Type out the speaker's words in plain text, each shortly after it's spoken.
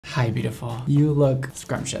Hi, beautiful. You look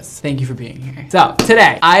scrumptious. Thank you for being here. So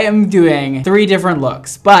today I am doing 3 different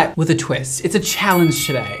looks, but with a twist. It's a challenge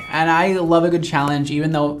today, and I love a good challenge,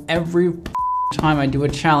 even though every time I do a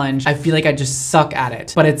challenge, I feel like I just suck at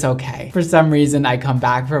it, but it's okay. For some reason, I come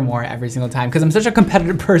back for more every single time because I'm such a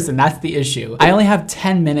competitive person. That's the issue. I only have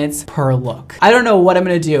 10 minutes per look. I don't know what I'm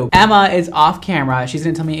gonna do. Emma is off camera. She's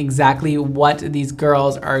gonna tell me exactly what these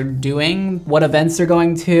girls are doing, what events they're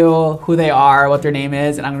going to, who they are, what their name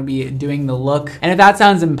is, and I'm gonna be doing the look. And if that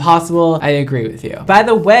sounds impossible, I agree with you. By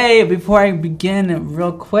the way, before I begin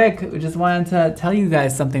real quick, I just wanted to tell you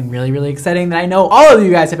guys something really, really exciting that I know all of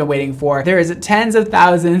you guys have been waiting for. There is tens of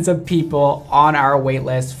thousands of people on our wait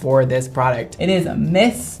list for this product. It is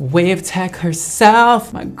Miss Wave Tech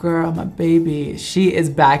herself, my girl, my baby. She is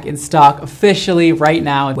back in stock officially right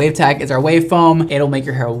now. Wave Tech is our wave foam. It'll make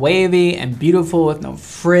your hair wavy and beautiful with no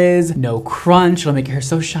frizz, no crunch. It'll make your hair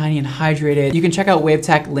so shiny and hydrated. You can check out Wave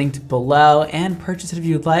Tech linked below and purchase it if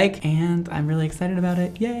you'd like. And I'm really excited about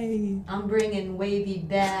it. Yay. I'm bringing wavy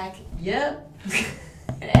back. Yep.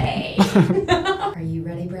 Hey. Are you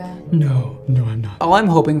ready, Brad? No, I'm not. All I'm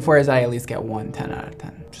hoping for is I at least get one 10 out of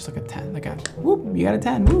 10. Just like a 10, like a whoop, you got a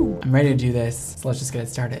 10, woo. I'm ready to do this, so let's just get it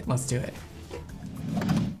started. Let's do it.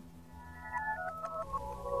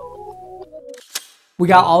 We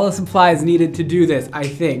got all the supplies needed to do this, I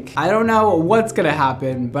think. I don't know what's gonna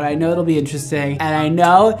happen, but I know it'll be interesting. And I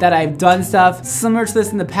know that I've done stuff similar to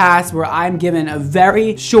this in the past where I'm given a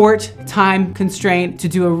very short time constraint to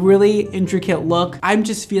do a really intricate look. I'm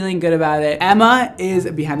just feeling good about it. Emma is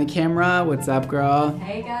behind the camera. What's up, girl?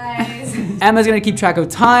 Hey, guys. Emma's gonna keep track of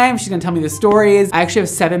time. She's gonna tell me the stories. I actually have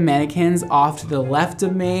 7 mannequins off to the left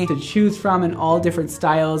of me to choose from in all different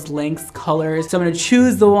styles, lengths, colors. So I'm gonna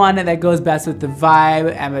choose the one that goes best with the vibe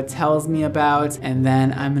Emma tells me about, and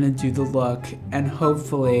then I'm gonna do the look, and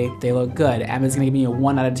hopefully they look good. Emma's gonna give me a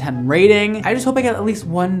 1 out of 10 rating. I just hope I get at least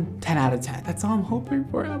one 10 out of 10. That's all I'm hoping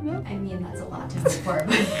for, Emma. I mean, that's a lot to hope for.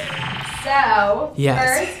 So,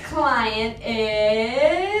 yes. First client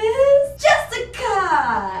is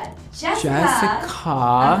Jessica.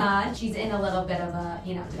 Jessica. She's in a little bit of a,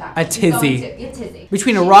 you know, a tizzy. A tizzy.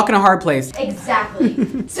 Between a rock and a hard place.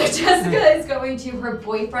 Exactly. So Jessica is going to her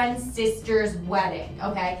boyfriend's sister's wedding,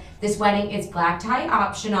 okay? This wedding is black tie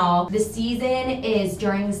optional. The season is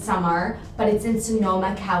during the summer, but it's in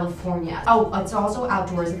Sonoma, California. Oh, it's also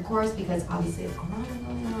outdoors, of course, because obviously it's Corona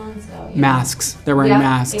going on, so. Masks. They're wearing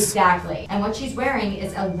masks. Exactly. And what she's wearing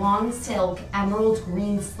is a long silk emerald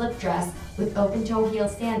green slip dress with open toe heel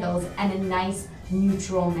sandals and a nice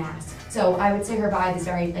neutral mask. So I would say her vibe is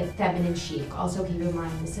very like feminine chic. Also keep in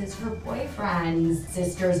mind this is her boyfriend's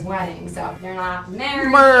sister's wedding, so they're not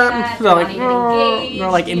married yet, they're not even engaged.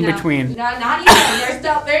 They're like in between. Not even.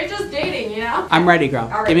 They're just dating, you know. I'm ready, girl.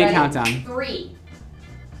 All right, give me ready? A countdown. 3,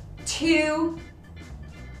 2,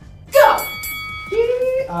 go.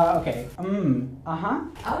 Okay.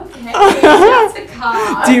 Okay.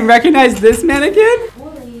 Jessica. Do you recognize this mannequin?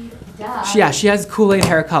 Kool-Aid, duh. Yeah, she has Kool-Aid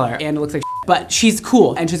hair color and it looks like but she's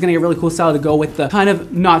cool and she's gonna get a really cool style to go with the kind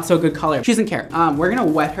of not so good color. She doesn't care. We're gonna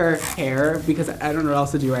wet her hair because I don't know what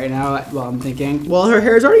else to do right now. Well, I'm thinking, well, her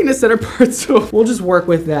hair is already in a center part, so we'll just work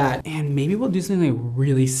with that. And maybe we'll do something like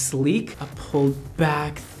really sleek, a pulled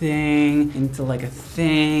back thing into like a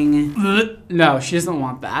thing. No, she doesn't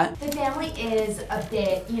want that. The family is a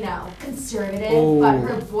bit, you know, conservative, but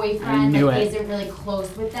her boyfriend like, isn't really close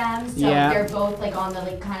with them, so they're both like on the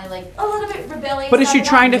like kind of like a little bit rebellious. But is she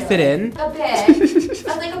trying to fit in? A bit,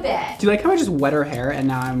 like a bit. Do you like how I just wet her hair and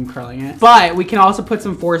now I'm curling it? But we can also put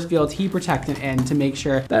some force field heat protectant in to make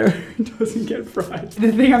sure that her hair doesn't get fried.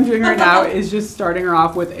 The thing I'm doing right now is just starting her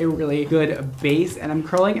off with a really good base, and I'm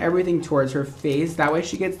curling everything towards her face. That way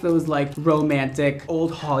she gets those like romantic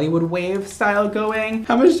old Hollywood wave style going.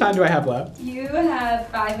 How much time do I have left? You have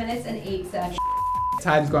 5 minutes and 8 seconds.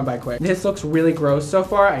 Time's going by quick. This looks really gross so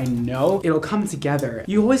far. I know it'll come together.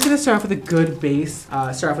 You always gotta start off with a good base.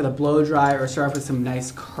 Start off with a blow dry or start off with some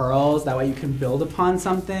nice curls. That way you can build upon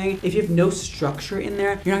something. If you have no structure in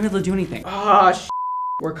there, you're not gonna be able to do anything. Oh,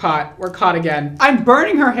 we're caught. We're caught again. I'm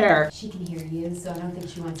burning her hair. She can hear you, so I don't think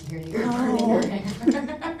she wants to hear you. You're burning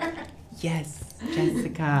her hair. Yes,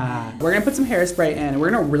 Jessica. We're gonna put some hairspray in. We're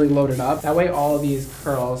gonna really load it up. That way all of these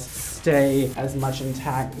curls stay as much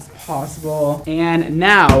intact as possible. And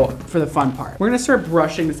now for the fun part. We're gonna start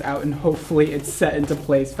brushing this out and hopefully it's set into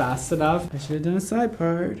place fast enough. I should have done a side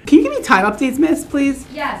part. Can you give me time updates, miss, please?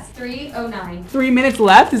 Yes, 3:09. 3 minutes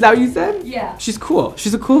left, is that what you said? Yeah. She's cool.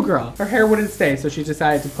 She's a cool girl. Her hair wouldn't stay, so she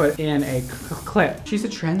decided to put in a clip. She's a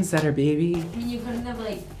trendsetter, baby. I mean, you couldn't have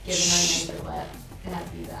like given her a nicer lip and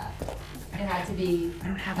have to do that. It had to be I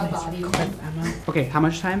don't have a a nice body clip, one. Emma. Okay, how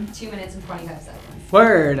much time? 2 minutes and 25 seconds.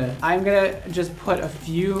 Word. I'm gonna just put a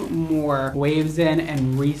few more waves in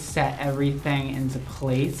and reset everything into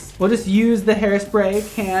place. We'll just use the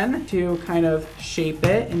hairspray can to kind of shape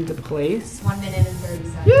it into place. 1 minute and 30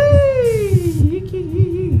 seconds. Yay!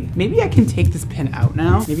 Maybe I can take this pin out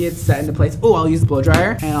now. Maybe it's set into place. Oh, I'll use the blow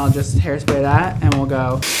dryer and I'll just hairspray that and we'll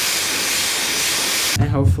go. And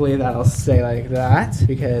hopefully that'll stay like that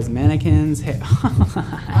because mannequins hit.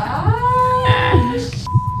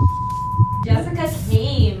 Jessica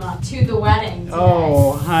came to the wedding today.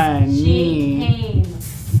 Oh, honey. She came.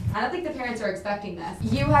 I don't think the parents are expecting this.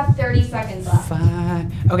 You have 30 seconds left.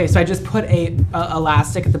 Fine. Okay, so I just put a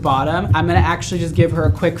elastic at the bottom. I'm gonna actually just give her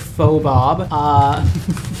a quick faux bob.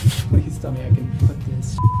 Please tell me I can put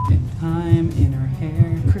this in time in her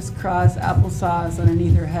hair. Crisscross applesauce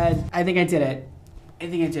underneath her head. I think I did it. I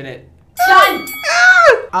think I did it. Done!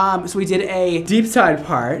 So we did a deep side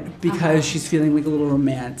part because she's feeling like a little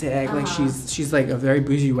romantic. Like she's like a very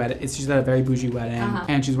bougie wedding. She's at a very bougie wedding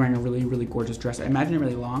and she's wearing a really, really gorgeous dress. I imagine it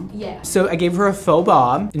really long. Yeah. So I gave her a faux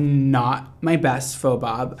bob, not my best faux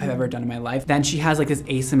bob I've ever done in my life. Then she has like this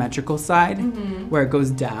asymmetrical side where it goes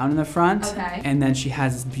down in the front. Okay. And then she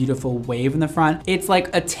has this beautiful wave in the front. It's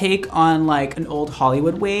like a take on like an old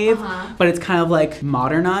Hollywood wave, but it's kind of like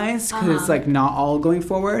modernized because it's like not all going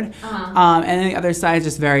forward. And then the other side is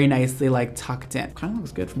just very nicely like tucked in. Kind of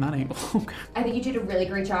looks good from that angle. I think you did a really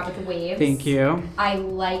great job with the waves. Thank you. I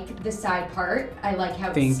like the side part. I like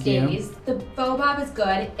how it Thank stays. you. The faux bob is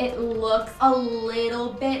good. It looks a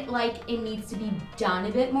little bit like it needs to be done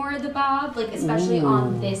a bit more of the bob, like especially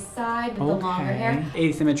on this side with the longer hair.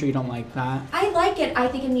 Asymmetry, you don't like that? I like it. I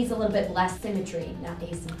think it needs a little bit less symmetry, not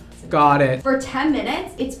asymmetry. Got it. For 10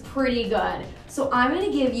 minutes, it's pretty good. So I'm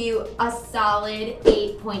gonna give you a solid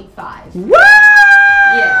 8.5. Woo!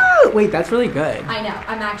 Yeah. Wait, that's really good. I know.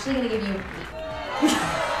 I'm actually gonna give you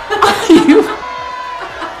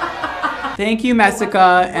Thank you,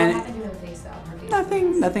 Messica. And what happened to her face though? Her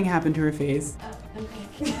face nothing happened to her face.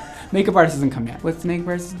 Okay. Makeup artist hasn't come yet. What's the makeup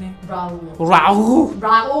artist's name? Raul. Raul.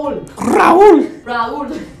 Raul. Raul. Raul.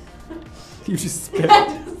 You just spit.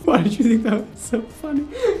 Why did you think that was so funny?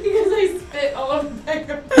 Because I spit all over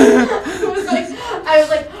makeup. I was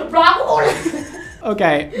like, Raul.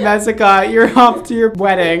 Okay, Messica, you're off to your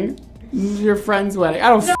wedding. Your friend's wedding. I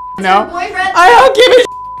don't know. Boyfriend. I don't give a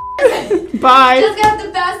Bye. Just have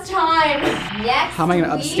the best time. Next, how am I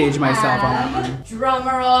gonna upstage myself on that one? Drum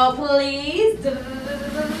roll, please.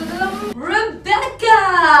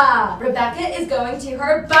 Rebecca. Rebecca is going to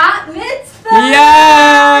her bat mitzvah.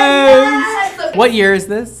 Yes. Okay. What year is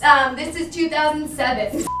this? This is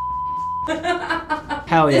 2007.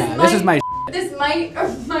 Hell yeah. This is my. This might or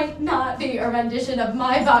might not be a rendition of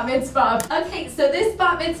my bat mitzvah. Okay, so this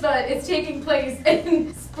bat mitzvah is taking place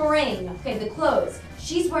in spring. Okay, the clothes.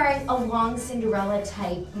 She's wearing a long Cinderella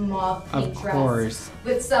type mauve pink dress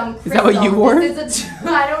with some crystals. Is that what you wore?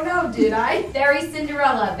 I don't know, did I? Very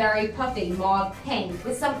Cinderella, very puffy, mauve pink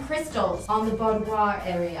with some crystals on the boudoir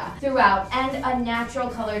area throughout and a natural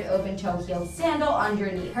colored open toe heel sandal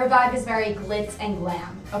underneath. Her vibe is very glitz and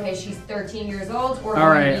glam. Okay, she's 13 years old or all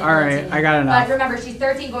right, I got enough. But remember, she's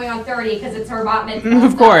 13 going on 30 because it's her bat mitzvah.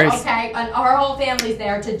 Of course. Okay, and our whole family's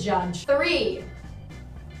there to judge. 3,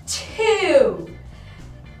 2,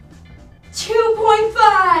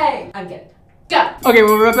 2.5. I'm good. Go. Okay,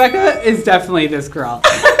 well, Rebecca is definitely this girl.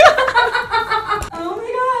 Oh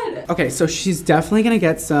my god. Okay, so she's definitely gonna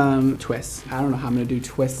get some twists. I don't know how I'm gonna do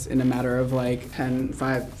twists in a matter of like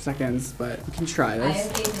 5 seconds, but we can try I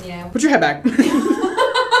have this. faith in you. Put your head back.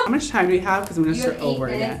 How much time do we have? Because I'm gonna start over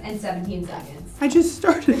again. You have 8 minutes and 17 seconds. I just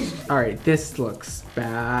started. All right, this looks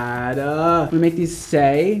bad. I'm gonna make these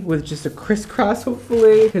stay with just a crisscross,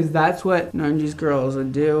 hopefully, because that's what Nanji's girls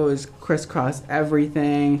would do, is crisscross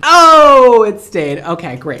everything. Oh, it stayed.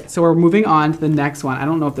 Okay, great. So we're moving on to the next one. I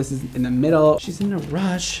don't know if this is in the middle. She's in a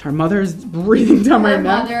rush. Her mother's breathing down my neck. Her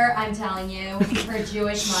mother, I'm telling you, her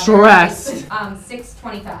Jewish mother. Stressed.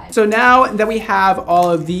 6:25. So now that we have all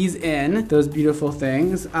of these in, those beautiful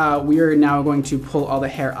things, we are now going to pull all the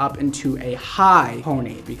hair up into a high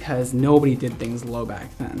pony because nobody did things low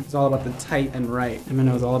back then. It's all about the tight and right. Emma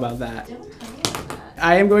knows all about that.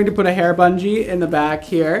 I am going to put a hair bungee in the back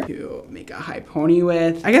here to make a high pony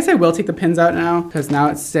with. I guess I will take the pins out now because now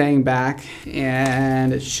it's staying back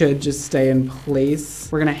and it should just stay in place.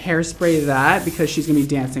 We're gonna hairspray that because she's gonna be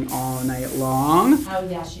dancing all night long. Oh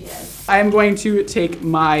yeah, she is. I'm going to take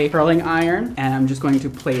my curling iron and I'm just going to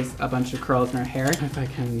place a bunch of curls in her hair. If I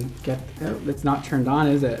can get, oh, it's not turned on,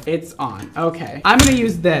 is it? It's on, okay. I'm gonna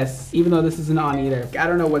use this, even though this isn't on either. I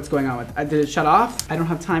don't know what's going on with it. Did it shut off? I don't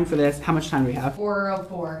have time for this. How much time do we have?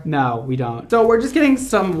 4:04. No, we don't. So we're just getting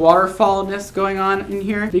some waterfallness going on in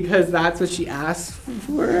here because that's what she asked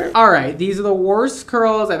for. All right, these are the worst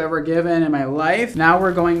curls I've ever given in my life. Now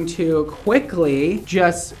we're going to quickly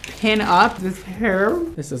just pin up this hair.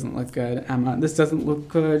 This doesn't look good, Emma. This doesn't look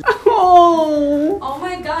good. Oh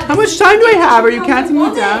my God. How much time do I have? Are you counting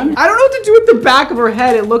me down? I don't know what to do with the back of her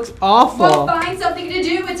head. It looks awful. Well, find something to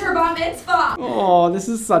do. It's her bar mitzvah. Oh, this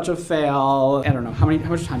is such a fail. I don't know. How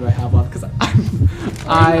much time do I have left? Because I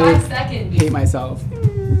 45 seconds. hate myself.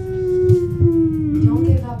 Don't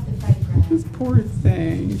give up the fight, Brad. This poor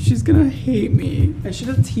thing. She's gonna hate me. I should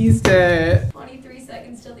have teased it. 23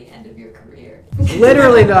 seconds till the end of your career.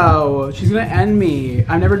 Literally though. She's gonna end me.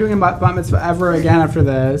 I'm never doing a bat mitzvah ever again after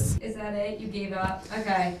this. Is that it? You gave up?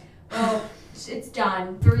 Okay. Well, it's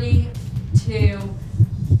done. 3, 2,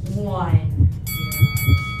 1.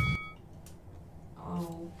 Oh,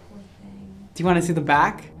 poor thing. Do you want to see the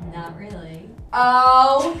back? Not really.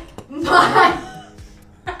 Oh my.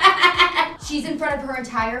 She's in front of her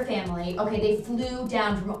entire family. Okay, they flew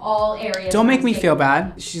down from all areas. Don't make me feel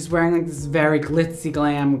bad. She's wearing like this very glitzy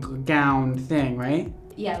glam gown thing, right?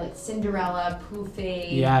 Yeah, like Cinderella,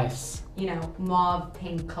 poofy. Yes. You know, mauve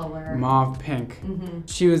pink color. Mauve pink. Mm-hmm.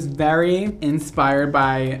 She was very inspired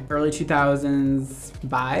by early 2000s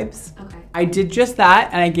vibes. Okay. I did just that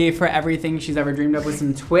and I gave her everything she's ever dreamed of with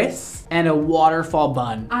some twists and a waterfall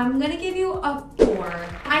bun. I'm gonna give you a 4.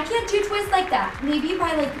 I can't do twists like that. Maybe if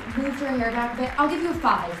I like moved her hair back a bit, I'll give you a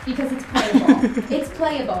 5 because it's playable. It's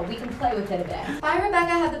playable. We can play with it a bit. Bye, Rebecca.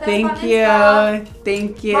 Have the best Thank you.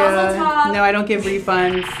 Thank you. Mazel tov. No, I don't give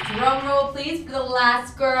refunds. Drum roll, please, for the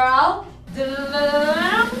last girl.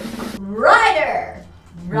 Ryder.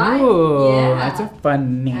 Ooh, Yeah. that's a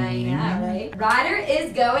fun name. I know, right? Ryder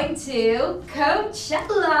is going to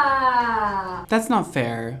Coachella. That's not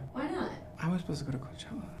fair. Why not? I was supposed to go to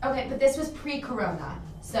Coachella. Okay, but this was pre-corona.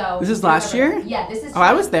 So This is last year? Yeah, this is. Oh,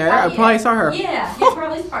 I was there. I probably saw her. Yeah, you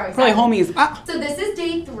probably saw her. Probably homies. Ah. So this is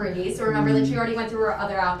day 3. So remember that she already went through her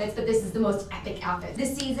other outfits, but this is the most epic outfit.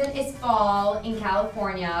 This season is fall in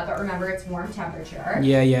California, but remember it's warm temperature.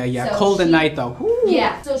 Yeah. So Cold at night though. Woo.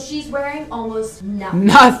 Yeah. So she's wearing almost nothing.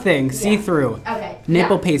 Nothing. See-through. Okay.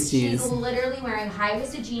 Nipple yeah. pasties. She's literally wearing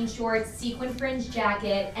high-waisted jean shorts, sequin fringe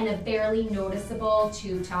jacket, and a barely noticeable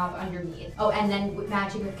tube top underneath. Oh, and then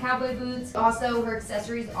matching with cowboy boots. Also, her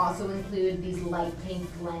accessories also include these light pink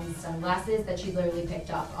lens sunglasses that she literally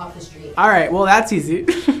picked up off the street. All right. Well, that's easy.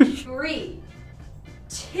 3,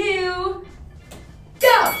 2,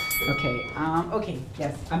 go! Okay,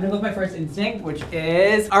 yes. I'm gonna go with my first instinct, which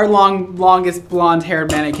is our longest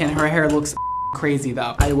blonde-haired mannequin. Her hair looks crazy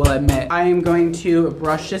though, I will admit. I am going to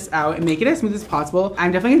brush this out and make it as smooth as possible.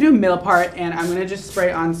 I'm definitely gonna do a middle part and I'm gonna just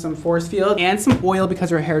spray on some force field and some oil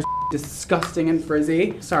because her hair is disgusting and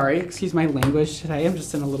frizzy. Sorry, excuse my language today. I'm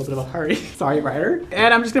just in a little bit of a hurry. Sorry, Ryder.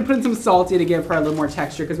 And I'm just gonna put in some salty to give her a little more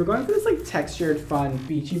texture because we're going for this like textured, fun,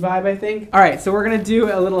 beachy vibe, I think. All right, so we're gonna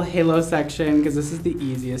do a little halo section because this is the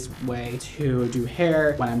easiest way to do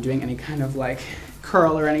hair when I'm doing any kind of like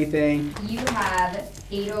curl or anything. You have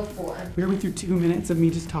 8:04. We're going through 2 minutes of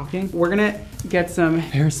me just talking. We're gonna get some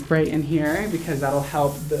hairspray in here because that'll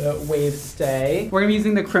help the waves stay. We're gonna be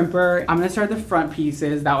using the crimper. I'm gonna start the front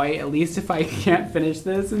pieces. That way, at least if I can't finish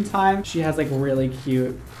this in time, she has like really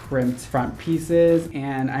cute crimped front pieces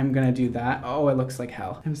and I'm gonna do that. Oh, it looks like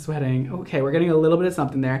hell. I'm sweating. Okay, we're getting a little bit of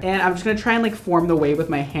something there. And I'm just gonna try and like form the wave with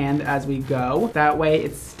my hand as we go. That way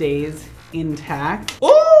it stays intact.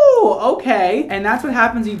 Oh, okay. And that's what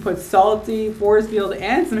happens when you put salty, force field,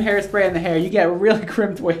 and some hairspray in the hair. You get really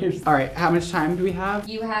crimped waves. All right, how much time do we have?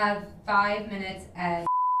 You have 5 minutes and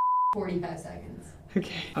 45 seconds.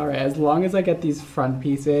 Okay. All right, as long as I get these front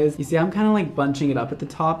pieces, you see I'm kind of like bunching it up at the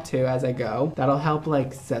top too as I go. That'll help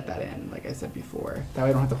like set that in, like I said before. That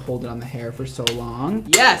way I don't have to hold it on the hair for so long.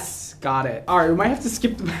 Yes, got it. All right, we might have to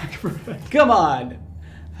skip the back for a bit. Come on.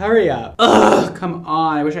 Hurry up. Ugh, come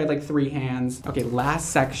on. I wish I had like 3 hands. Okay, last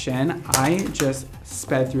section. I just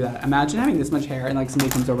sped through that. Imagine having this much hair and like somebody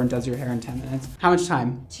comes over and does your hair in 10 minutes. How much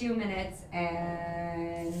time? 2 minutes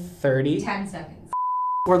and 30? 10 seconds.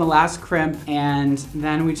 We're on the last crimp and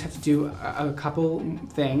then we just have to do a couple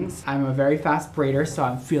things. I'm a very fast braider, so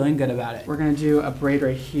I'm feeling good about it. We're gonna do a braid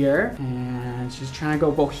right here and she's trying to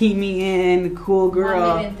go bohemian, cool girl.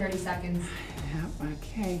 1 minute and 30 seconds.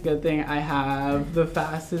 Okay, good thing I have the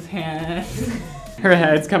fastest hand. Her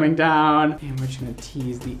head's coming down. And we're just gonna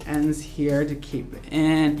tease the ends here to keep it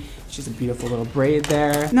in. She's a beautiful little braid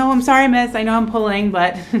there. No, I'm sorry, miss. I know I'm pulling,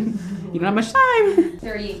 but you don't have much time.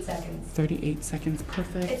 38 seconds. 38 seconds,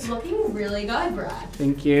 perfect. It's looking really good, Brad.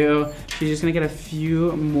 Thank you. She's just gonna get a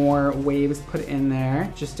few more waves put in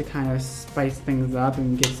there just to kind of spice things up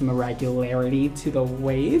and give some irregularity to the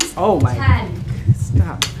waves. Oh my. 10.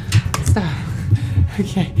 Stop. Stop.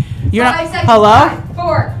 Okay. You're 5 not. seconds. Hello? 5,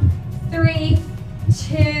 4, 3,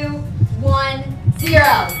 2, 1,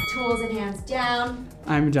 0. Tools and hands down.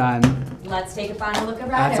 I'm done. Let's take a final look at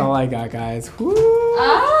Ryder. That's all I got, guys. Woo.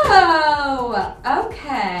 Oh,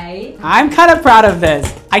 okay. I'm kind of proud of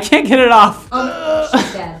this. I can't get it off. Oh,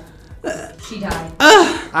 she's dead. She died.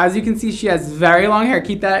 As you can see, she has very long hair.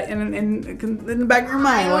 Keep that in the back of your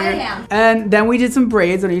mind. I am. And then we did some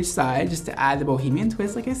braids on each side just to add the bohemian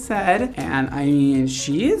twist, like I said. And I mean,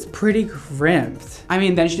 she is pretty crimped. I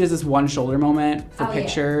mean, then she does this one shoulder moment for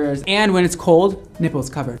pictures. Yeah. And when it's cold, nipples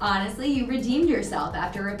covered. Honestly, you redeemed yourself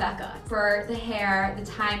after Rebecca. For the hair, the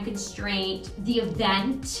time constraint, the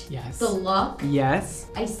event, yes, the look. Yes.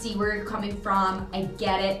 I see where you're coming from. I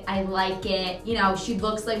get it. I like it. You know, she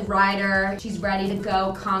looks like Ryder. She's ready to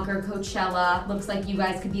go conquer Coachella. Looks like you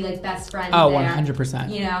guys could be like best friends. Oh, there,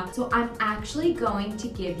 100%. You know, so I'm actually going to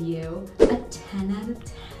give you a 10 out of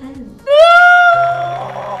 10. I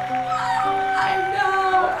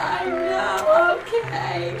know,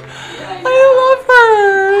 okay. I love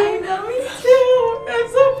her. I know, me too. I'm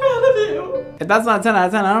so proud of you. If that's not 10 out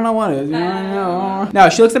of 10, I don't know what is. You know? No,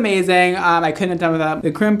 she looks amazing. I couldn't have done without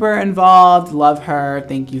the crimper involved. Love her.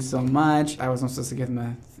 Thank you so much. I wasn't supposed to give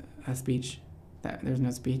him a speech. There's no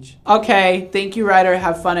speech. Okay, thank you, Ryder.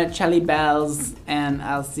 Have fun at Chelly Bells, and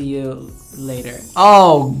I'll see you later.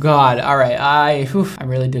 Oh God, all right, I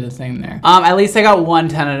really did a thing there. At least I got one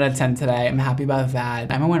 10 out of 10 today. I'm happy about that.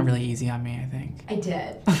 Emma went really easy on me, I think. I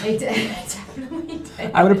did. I definitely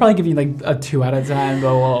did. I would have probably given you like a 2 out of 10,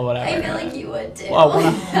 but well, whatever. I feel like you would too. Well, 100%.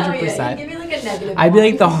 Oh, yeah. Give me like a negative I'd be one.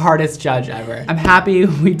 like the hardest judge ever. I'm happy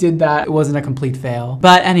we did that. It wasn't a complete fail.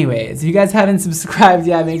 But anyways, if you guys haven't subscribed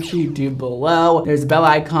yet, make sure you do below. There's a bell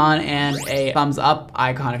icon and a thumbs up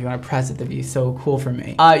icon if you want to press it. That'd be so cool for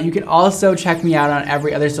me. You can also check me out on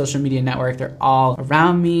every other social media network. They're all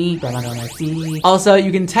around me. Right under my feed. Also,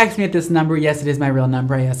 you can text me at this number. Yes, it is my real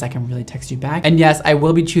number. Yes, I can really text you back. And yes, I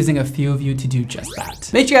will be choosing a few of you to do just that.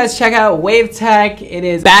 Make sure you guys check out Wave Tech. It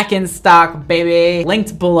is back in stock, baby.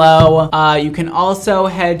 Linked below. You can also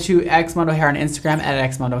head to Mondo Hair on Instagram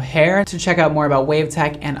at Mondo Hair to check out more about Wave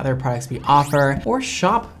Tech and other products we offer, or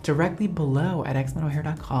shop directly below at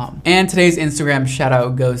xmondohair.com. And today's Instagram shout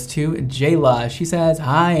out goes to Jayla. She says,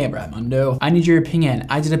 "Hi, Mondo. I need your opinion.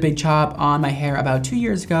 I did a big chop on my hair about 2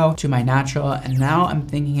 years ago to my natural, and now I'm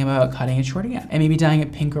thinking about cutting it short again and maybe dyeing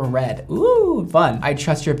it pink or red. Ooh, fun. I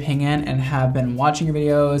trust your opinion and have been watching your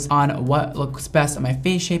videos on what looks best on my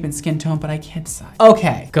face shape and skin tone, but I can't decide."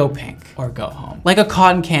 Okay, go pink or go home. Like a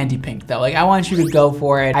cotton candy pink though. Like I want you to go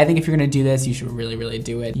for it. I think if you're gonna do this, you should really, really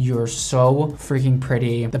do it. You're so freaking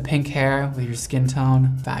pretty. The pink hair with your skin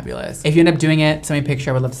tone, fabulous. If you end up doing it, send me a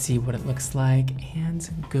picture. I would love to see what it looks like, and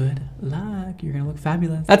good luck. You're gonna look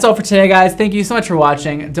fabulous. That's all for today, guys. Thank you so much for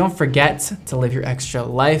watching. Don't forget to live your extra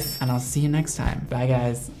life, and I'll see you next time. Bye,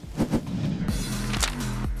 guys.